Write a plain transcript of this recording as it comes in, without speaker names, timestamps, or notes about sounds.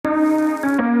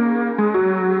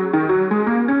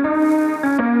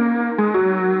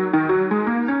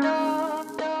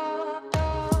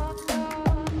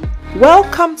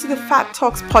Welcome to the Fat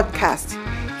Talks podcast.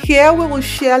 Here we will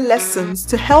share lessons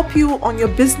to help you on your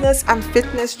business and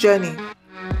fitness journey.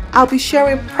 I'll be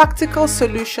sharing practical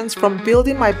solutions from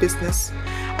building my business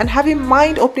and having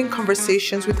mind-opening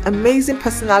conversations with amazing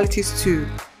personalities too.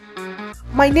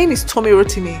 My name is Tomi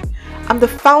Rotimi. I'm the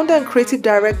founder and creative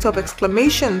director of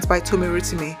Exclamations by Tomi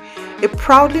Rotimi, a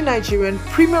proudly Nigerian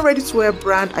premium ready-to-wear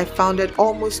brand I founded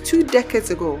almost 2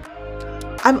 decades ago.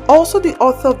 I'm also the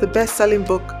author of the best-selling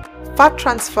book, Fat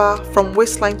Transfer from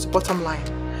Waistline to Bottom Line,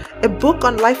 a book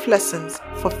on life lessons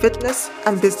for fitness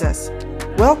and business.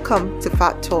 Welcome to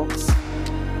Fat Talks.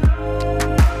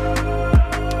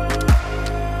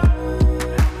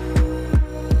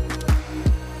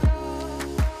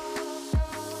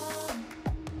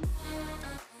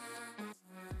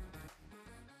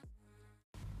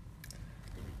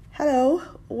 Hello,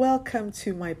 welcome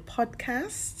to my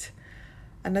podcast.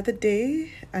 Another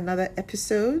day, another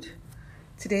episode.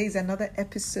 Today is another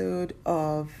episode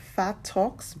of Fat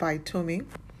Talks by Tomi.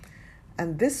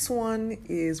 And this one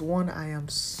is one I am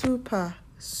super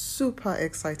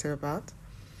excited about.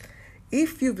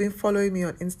 If you've been following me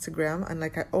on Instagram, and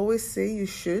like I always say, you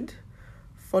should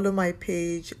follow my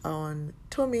page on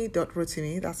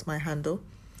tomi.rotimi. That's my handle.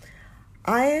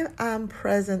 I am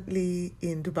presently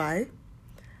in Dubai.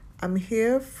 I'm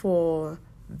here for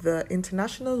the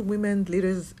International Women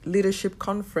Leadership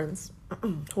Conference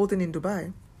holding in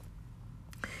Dubai.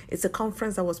 It's a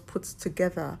conference that was put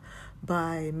together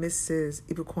by Mrs.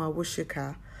 Ibukun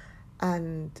Awosika,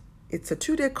 and it's a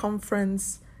 2-day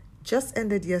conference, just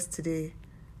ended yesterday.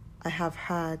 I have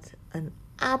had an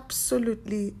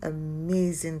absolutely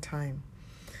amazing time.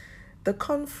 The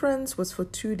conference was for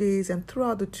 2 days, and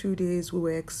throughout the 2 days we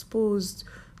were exposed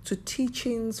to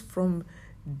teachings from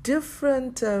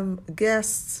different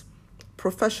guests,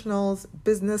 professionals,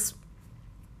 business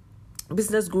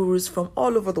gurus from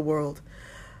all over the world,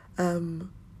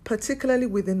 particularly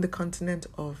within the continent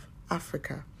of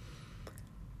Africa.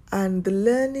 And the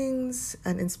learnings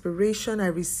and inspiration I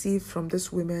received from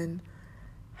these women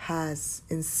has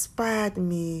inspired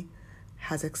me,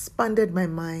 has expanded my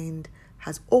mind,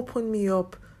 has opened me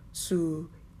up to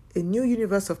a new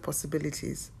universe of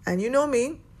possibilities. And you know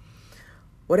me,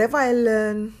 whatever I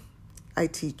learn, I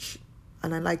teach,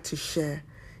 and I like to share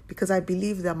because I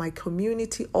believe that my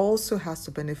community also has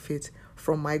to benefit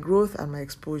from my growth and my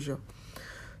exposure.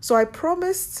 So I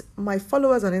promised my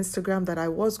followers on Instagram that I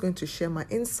was going to share my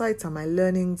insights and my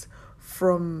learnings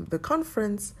from the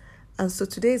conference, and so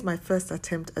today is my first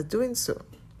attempt at doing so.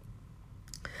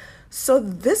 So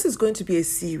this is going to be a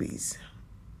series.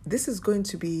 This is going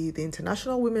to be the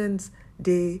International Women's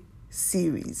Day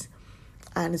series.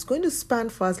 And it's going to span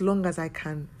for as long as I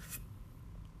can,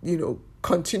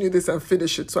 continue this and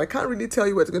finish it. So I can't really tell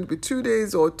you whether it's going to be 2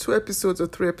 days or 2 episodes or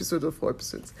 3 episodes or 4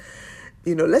 episodes.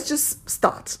 Let's just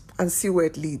start and see where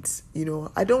it leads.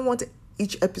 I don't want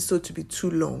each episode to be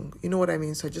too long. You know what I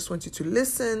mean? So I just want you to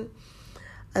listen,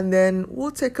 and then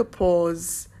we'll take a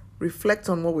pause, reflect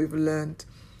on what we've learned.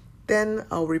 Then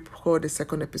I'll record a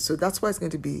second episode. That's why it's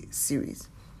going to be a series.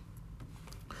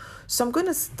 So I'm going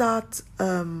to start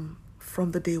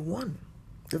from the day one,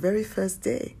 the very first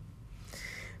day.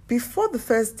 Before the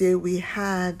first day, we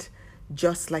had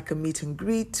just like a meet and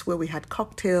greet where we had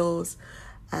cocktails,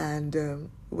 and it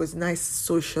was a nice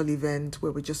social event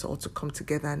where we just all to come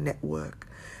together and network.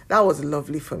 That was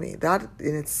lovely for me. That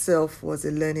in itself was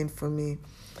a learning for me.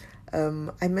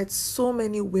 I met so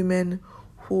many women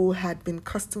who had been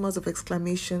customers of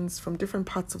Exclamations from different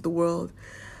parts of the world,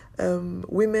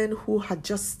 women who had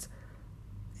just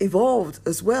evolved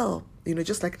as well,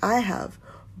 just like I have,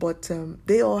 but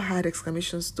they all had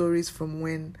Exclamation stories from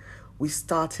when we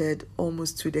started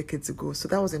almost 2 decades ago. So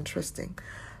that was interesting.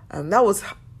 That was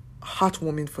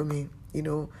heartwarming for me.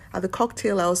 At the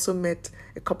cocktail, I also met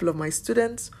a couple of my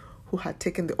students who had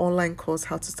taken the online course,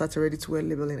 How to Start a Ready-to-Wear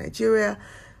Label in Nigeria.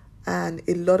 And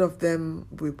a lot of them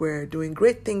were doing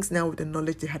great things now with the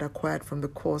knowledge they had acquired from the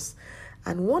course.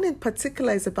 And one in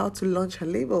particular is about to launch her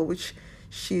label, which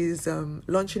she's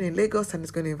launching in Lagos, and is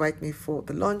going to invite me for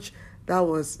the launch. That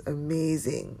was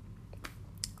amazing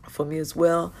for me as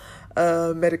well.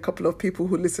 Met a couple of people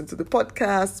who listened to the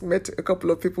podcast, met a couple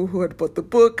of people who had bought the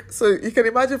book. So you can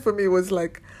imagine for me it was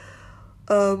like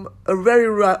a very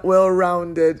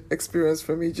well-rounded experience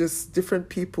for me, just different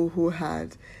people who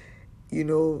had,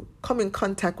 come in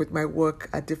contact with my work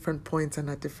at different points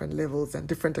and at different levels and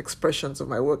different expressions of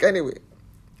my work. Anyway,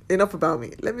 enough about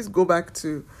me. Let me go back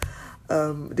to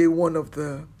day one of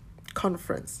the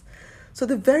conference. So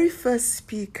the very first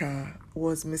speaker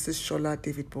was Mrs. Shola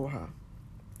David Boha.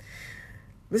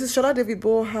 Mrs. Shola David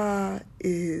Boha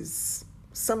is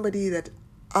somebody that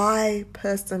I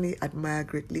personally admire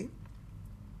greatly.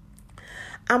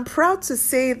 I'm proud to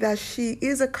say that she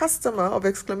is a customer of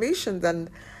Exclamations and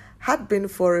had been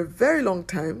for a very long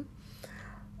time.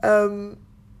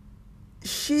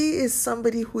 She is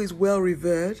somebody who is well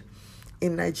revered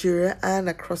in Nigeria and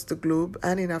across the globe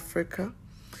and in Africa.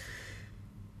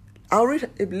 I'll read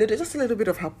just a little bit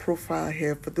of her profile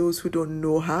here for those who don't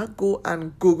know her. Go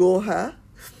and Google her.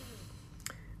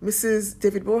 Mrs.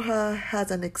 David Borja has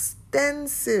an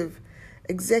extensive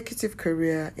executive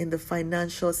career in the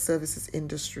financial services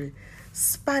industry,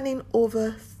 spanning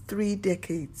over 3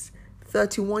 decades,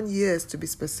 31 years to be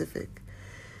specific.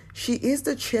 She is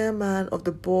the chairman of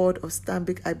the board of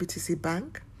Stanbic IBTC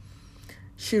Bank.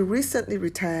 She recently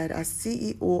retired as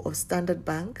CEO of Standard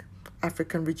Bank,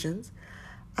 African Regions,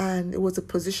 and it was a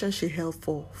position she held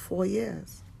for 4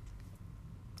 years.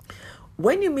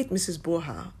 When you meet Mrs.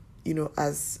 Borja,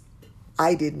 as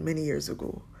I did many years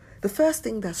ago, the first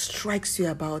thing that strikes you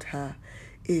about her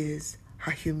is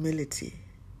her humility.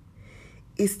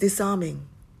 It's disarming,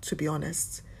 to be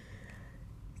honest.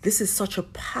 This is such a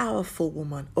powerful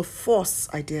woman, a force,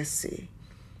 I dare say.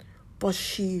 But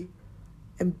she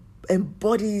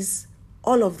embodies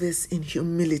all of this in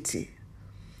humility.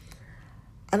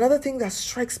 Another thing that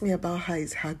strikes me about her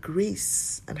is her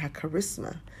grace and her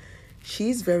charisma.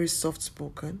 She's very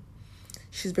soft-spoken.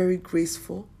 She's very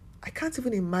graceful. I can't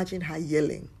even imagine her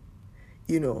yelling,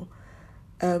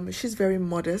 She's very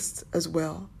modest as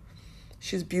well.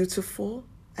 She's beautiful,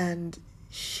 and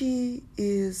she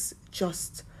is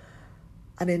just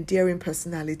an endearing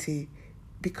personality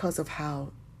because of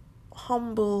how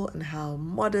humble and how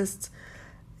modest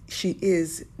she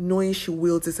is, knowing she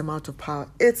wields this amount of power.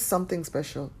 It's something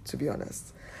special, to be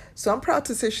honest. So I'm proud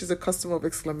to say she's a customer of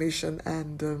Exclamations,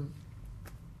 and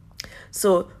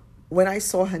so when I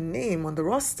saw her name on the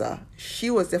roster, she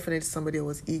was definitely somebody I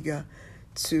was eager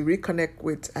to reconnect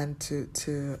with and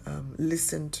to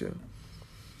listen to.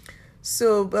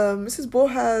 So Mrs.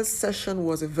 Borja's session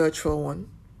was a virtual one,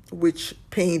 which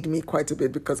pained me quite a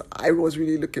bit because I was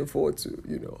really looking forward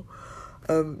to,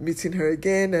 meeting her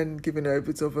again and giving her a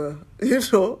bit of a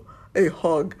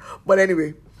hug. But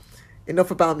anyway,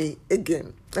 enough about me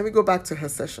again. Let me go back to her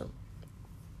session.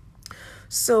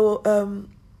 So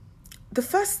the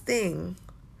first thing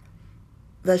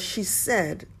that she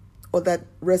said, or that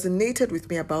resonated with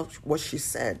me about what she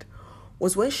said,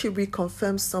 was when she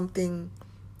reconfirmed something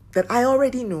that I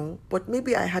already knew, but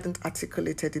maybe I hadn't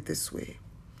articulated it this way.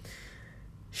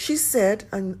 She said,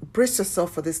 and brace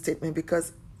yourself for this statement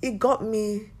because it got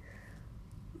me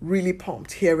really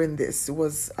pumped hearing this. It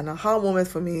was an aha moment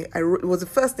for me. It was the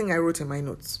first thing I wrote in my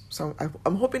notes. So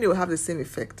I'm hoping it will have the same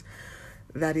effect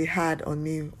that it had on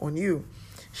me, on you.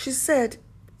 She said,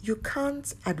 you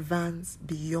can't advance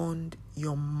beyond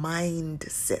your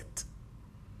mindset.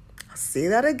 I'll say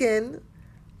that again.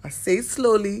 I'll say it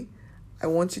slowly. I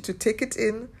want you to take it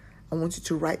in. I want you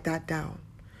to write that down.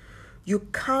 You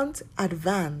can't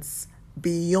advance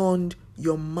beyond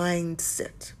your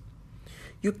mindset.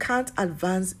 You can't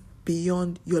advance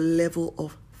beyond your level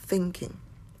of thinking.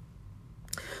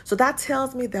 So that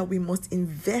tells me that we must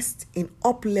invest in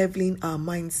up-leveling our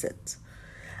mindset.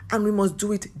 And we must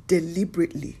do it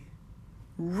deliberately.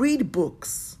 Read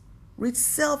books. Read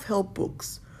self-help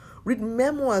books. Read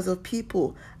memoirs of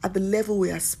people at the level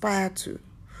we aspire to,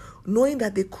 knowing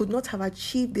that they could not have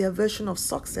achieved their version of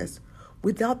success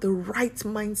without the right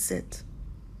mindset.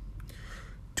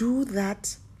 Do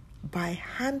that by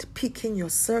hand-picking your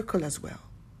circle as well.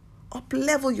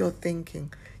 Up-level your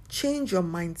thinking. Change your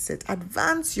mindset.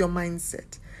 Advance your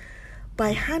mindset.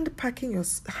 By hand-picking your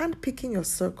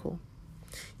circle,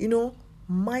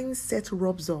 mindset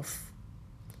rubs off.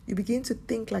 You begin to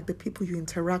think like the people you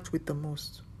interact with the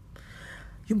most.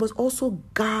 You must also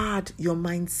guard your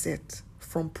mindset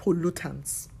from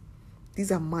pollutants.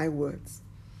 These are my words.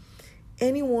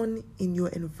 Anyone in your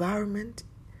environment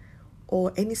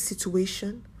or any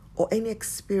situation or any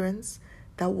experience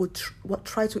that would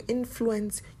try to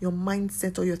influence your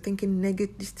mindset or your thinking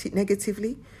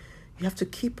negatively, you have to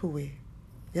keep away.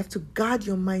 You have to guard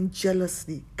your mind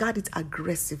jealously, guard it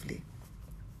aggressively.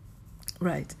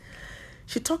 Right.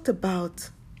 She talked about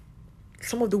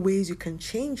some of the ways you can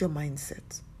change your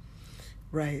mindset,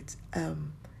 right?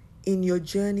 In your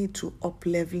journey to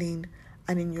up-leveling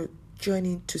and in your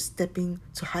journey to stepping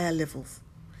to higher levels.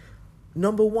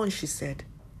 Number one, she said,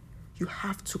 you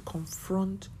have to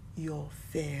confront your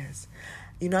fears.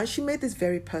 And she made this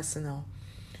very personal.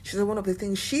 She said one of the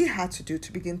things she had to do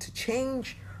to begin to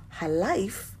change her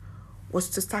life was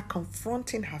to start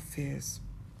confronting her fears.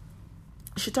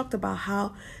 She talked about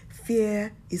how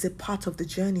fear is a part of the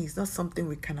journey. It's not something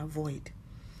we can avoid.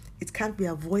 It can't be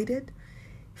avoided.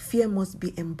 Fear must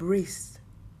be embraced.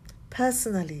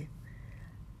 Personally,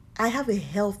 I have a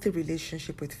healthy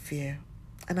relationship with fear,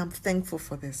 and I'm thankful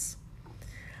for this.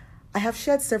 I have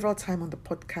shared several times on the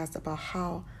podcast about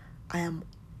how I am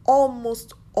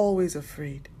almost always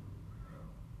afraid.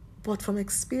 But from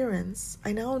experience,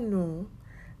 I now know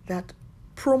that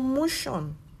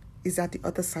promotion is at the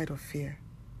other side of fear.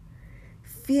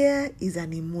 Fear is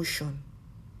an emotion.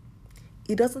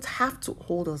 It doesn't have to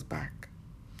hold us back.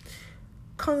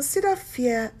 Consider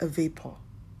fear a vapor.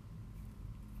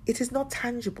 It is not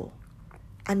tangible,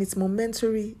 and it's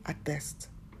momentary at best.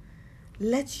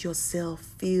 Let yourself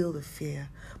feel the fear,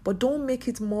 but don't make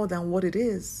it more than what it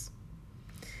is.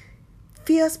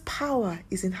 Fear's power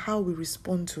is in how we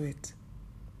respond to it.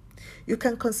 You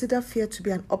can consider fear to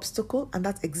be an obstacle, and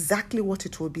that's exactly what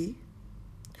it will be.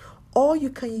 Or you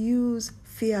can use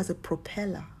fear as a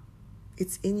propeller.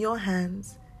 It's in your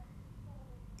hands.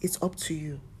 It's up to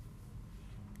you.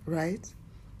 Right?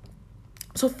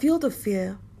 So feel the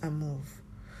fear and move.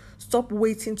 Stop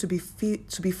waiting to be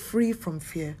free from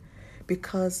fear,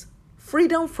 because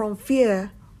freedom from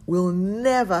fear will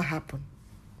never happen.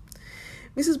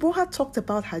 Mrs. Boha talked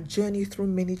about her journey through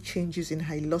many changes in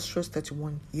her illustrious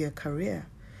 31-year career.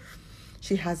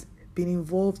 She has been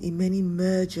involved in many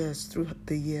mergers through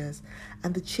the years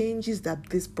and the changes that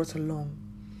this brought along.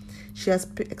 She has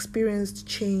experienced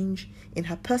change in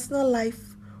her personal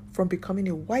life, from becoming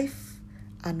a wife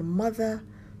and mother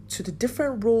to the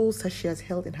different roles that she has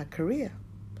held in her career.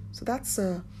 So that's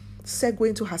a segue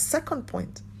into her second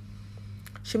point.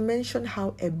 She mentioned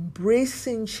how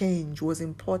embracing change was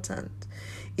important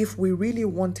if we really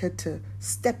wanted to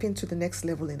step into the next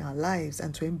level in our lives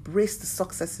and to embrace the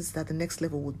successes that the next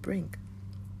level would bring.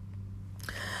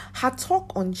 Her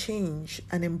talk on change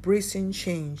and embracing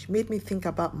change made me think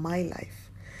about my life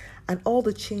and all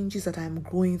the changes that I'm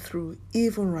going through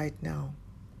even right now.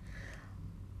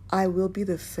 I will be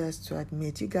the first to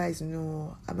admit, you guys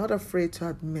know, I'm not afraid to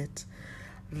admit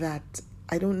that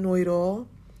I don't know it all,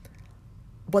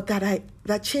 but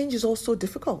that change is also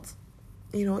difficult.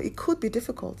 It could be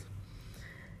difficult.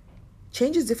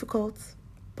 Change is difficult,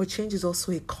 but change is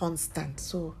also a constant.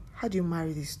 So how do you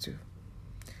marry these two?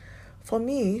 For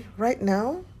me, right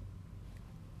now,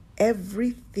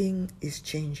 everything is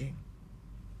changing.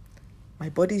 My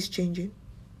body is changing.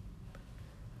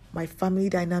 My family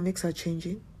dynamics are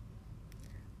changing.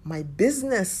 My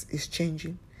business is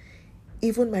changing.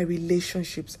 Even my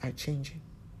relationships are changing.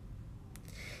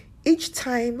 Each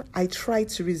time I try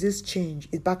to resist change,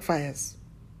 it backfires.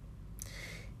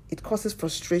 It causes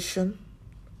frustration.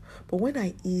 But when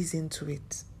I ease into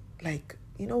it, like,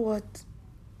 you know what?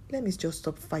 Let me just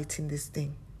stop fighting this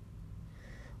thing.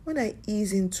 When I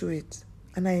ease into it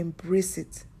and I embrace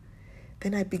it,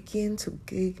 then I begin to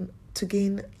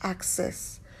gain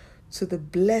access to the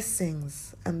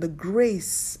blessings and the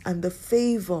grace and the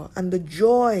favor and the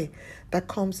joy that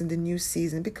comes in the new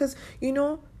season. Because,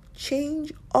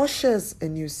 change ushers a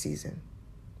new season.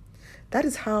 That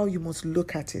is how you must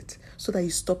look at it, so that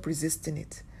you stop resisting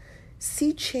it.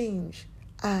 See change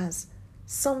as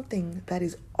something that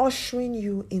is ushering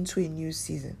you into a new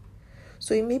season.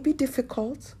 So it may be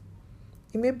difficult.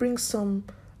 It may bring some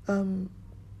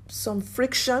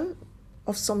friction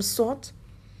of some sort.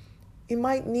 It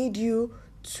might need you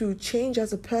to change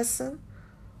as a person,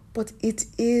 but it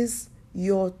is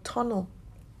your tunnel,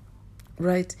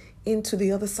 right, into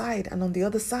the other side. And on the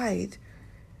other side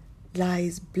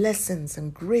lies blessings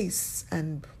and grace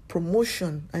and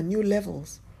promotion and new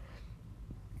levels.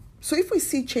 So if we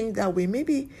see change that way,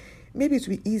 maybe it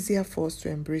will be easier for us to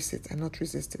embrace it and not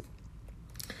resist it.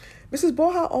 Mrs.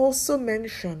 Boha also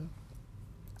mentioned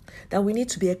that we need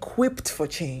to be equipped for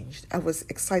change. I was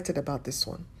excited about this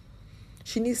one.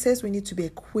 She says we need to be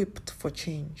equipped for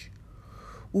change.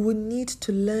 We will need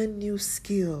to learn new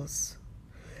skills,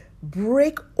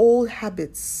 break old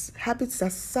habits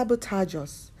that sabotage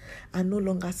us and no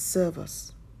longer serve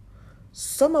us.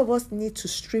 Some of us need to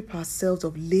strip ourselves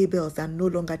of labels that no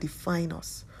longer define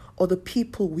us or the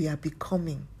people we are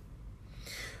becoming.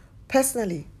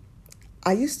 Personally,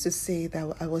 I used to say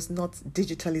that I was not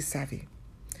digitally savvy.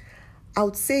 I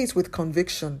would say it with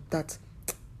conviction that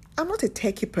I'm not a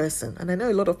techie person, and I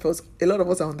know a lot of us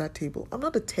are on that table. I'm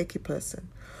not a techie person,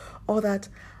 or that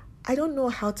I don't know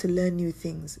how to learn new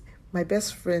things. My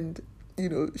best friend,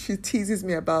 she teases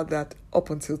me about that up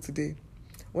until today.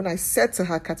 When I said to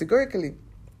her categorically,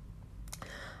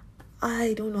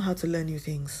 I don't know how to learn new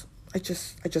things. I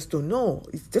just don't know.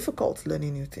 It's difficult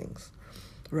learning new things,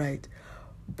 right?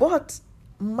 But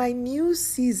my new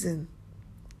season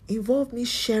involved me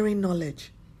sharing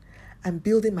knowledge and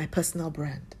building my personal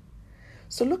brand.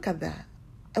 So look at that.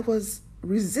 I was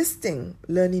resisting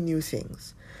learning new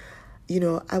things.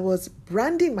 I was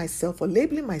branding myself or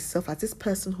labeling myself as this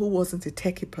person who wasn't a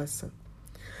techie person.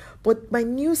 But my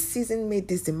new season made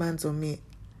these demands on me.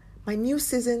 My new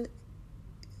season,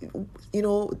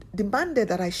 demanded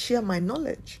that I share my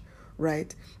knowledge,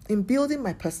 right? In building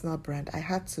my personal brand, I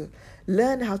had to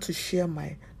learn how to share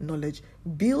my knowledge,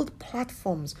 build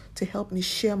platforms to help me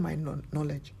share my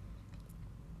knowledge,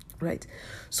 right?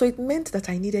 So it meant that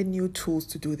I needed new tools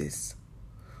to do this.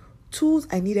 Tools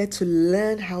I needed to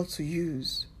learn how to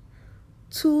use.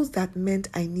 Tools that meant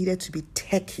I needed to be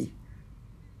techie.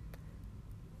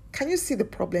 Can you see the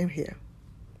problem here?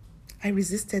 I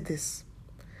resisted this.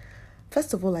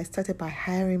 First of all, I started by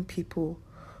hiring people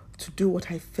to do what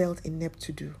I felt inept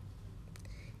to do.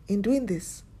 In doing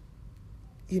this,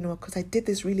 because I did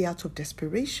this really out of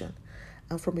desperation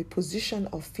and from a position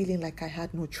of feeling like I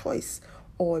had no choice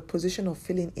or a position of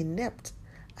feeling inept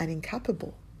and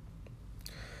incapable.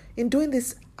 In doing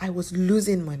this, I was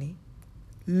losing money,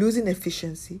 losing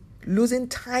efficiency, losing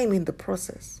time in the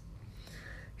process.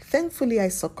 Thankfully, I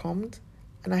succumbed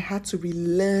and I had to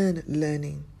relearn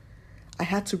learning. I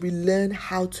had to relearn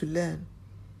how to learn.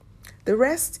 The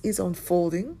rest is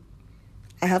unfolding.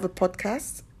 I have a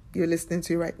podcast you're listening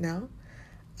to right now.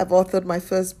 I've authored my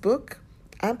first book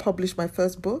and published my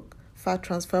first book, Fat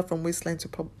Transfer from Waistline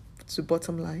to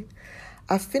Bottom Line.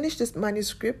 I've finished this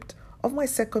manuscript of my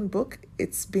second book.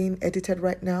 It's being edited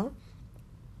right now,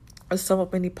 a sum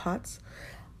of many parts.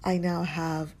 I now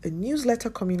have a newsletter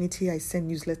community I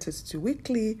send newsletters to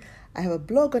weekly. I have a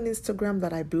blog on Instagram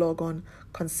that I blog on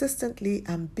consistently.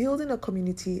 I'm building a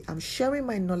community. I'm sharing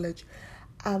my knowledge.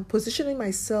 I'm positioning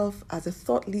myself as a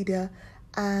thought leader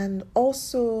and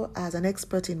also as an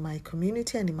expert in my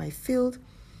community and in my field.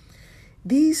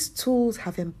 These tools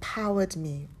have empowered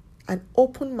me and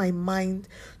opened my mind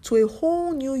to a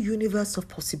whole new universe of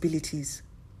possibilities.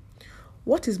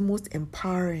 What is most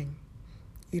empowering,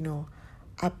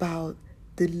 about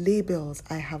the labels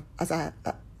I have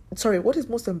what is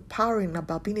most empowering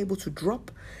about being able to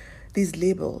drop these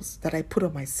labels that I put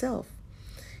on myself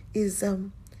is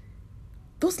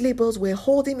those labels were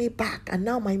holding me back, and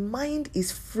now my mind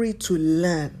is free to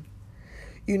learn.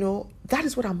 That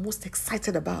is what I'm most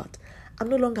excited about. I'm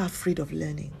no longer afraid of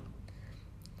learning.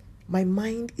 My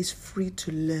mind is free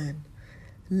to learn.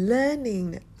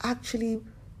 Learning actually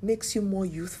makes you more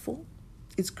youthful.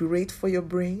 It's great for your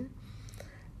brain.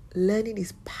 Learning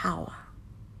is power.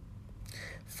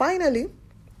 Finally,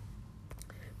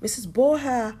 Mrs.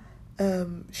 Boha,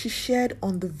 she shared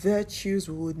on the virtues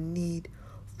we would need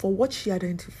for what she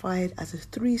identified as the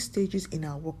 3 stages in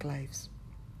our work lives.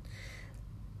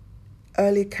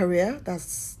 Early career, that's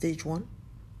stage 1.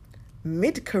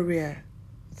 Mid-career,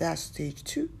 that's stage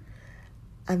 2.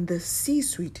 And the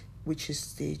C-suite, which is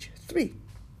stage 3.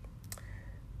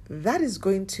 That is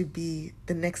going to be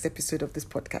the next episode of this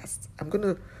podcast. I'm going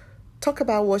to talk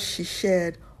about what she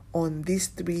shared on these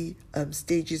 3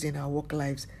 stages in our work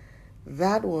lives.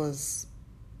 That was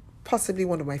possibly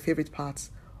one of my favorite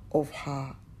parts of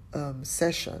her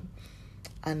session.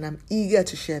 And I'm eager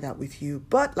to share that with you.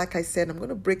 But like I said, I'm going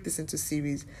to break this into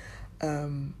series.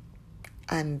 And,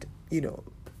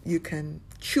 you can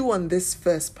chew on this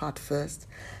first part first.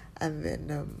 And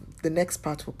then the next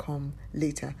part will come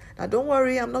later. Now, don't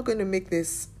worry. I'm not going to make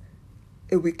this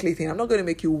a weekly thing. I'm not going to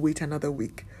make you wait another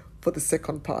week for the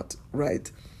second part,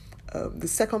 right? The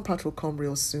second part will come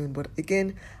real soon. But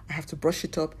again, I have to brush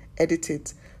it up, edit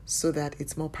it so that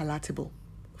it's more palatable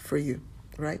for you,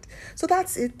 right? So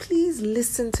that's it. Please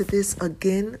listen to this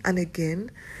again and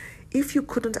again. If you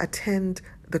couldn't attend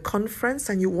the conference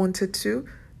and you wanted to,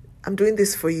 I'm doing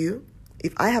this for you.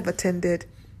 If I have attended,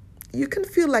 you can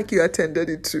feel like you attended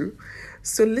it too.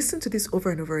 So listen to this over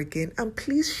and over again, and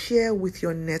please share with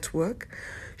your network.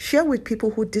 Share with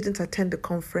people who didn't attend the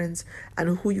conference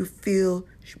and who you feel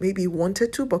maybe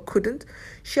wanted to but couldn't.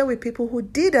 Share with people who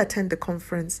did attend the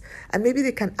conference, and maybe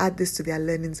they can add this to their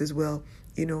learnings as well.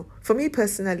 For me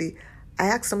personally, I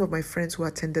asked some of my friends who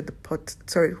attended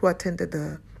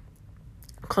the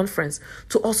conference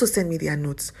to also send me their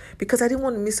notes, because I didn't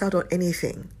want to miss out on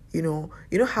anything. You know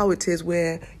how it is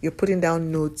where you're putting down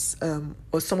notes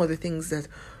or some of the things that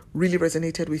really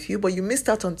resonated with you, but you missed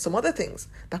out on some other things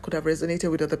that could have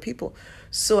resonated with other people.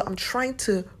 So I'm trying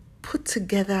to put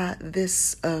together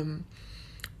this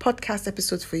podcast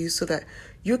episodes for you so that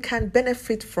you can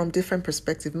benefit from different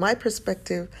perspectives, my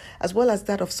perspective, as well as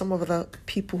that of some of the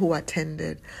people who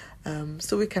attended,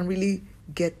 so we can really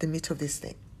get the meat of this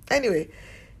thing. Anyway,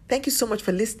 thank you so much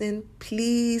for listening.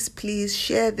 Please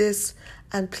share this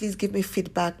and please give me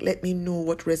feedback. Let me know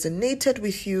what resonated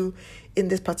with you in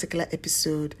this particular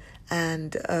episode,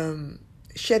 and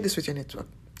share this with your network.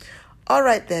 All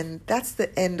right, then, that's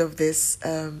the end of this.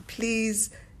 Please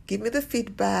give me the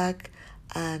feedback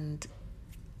and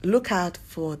look out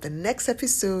for the next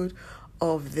episode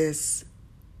of this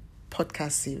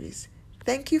podcast series.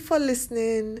 Thank you for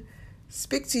listening.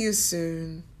 Speak to you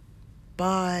soon.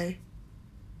 Bye.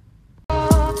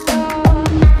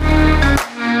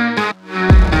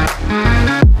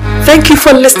 Thank you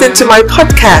for listening to my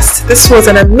podcast. This was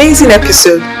an amazing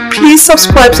episode. Please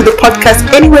subscribe to the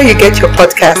podcast anywhere you get your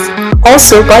podcast.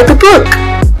 Also, buy the book.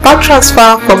 Fat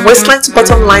Transfer from Waistline to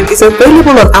Bottom Line is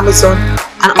available on Amazon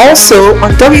and also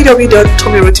on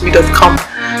www.tommyrotimi.com.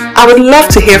 I would love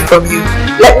to hear from you.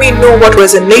 Let me know what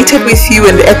resonated with you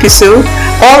in the episode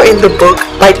or in the book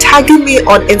by tagging me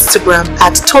on Instagram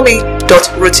at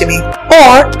tommy.rotimi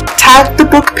or tag the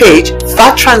book page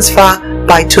Fat Transfer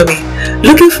by Tommy.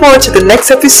 Looking forward to the next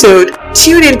episode.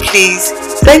 Tune in, please.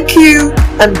 Thank you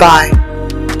and bye.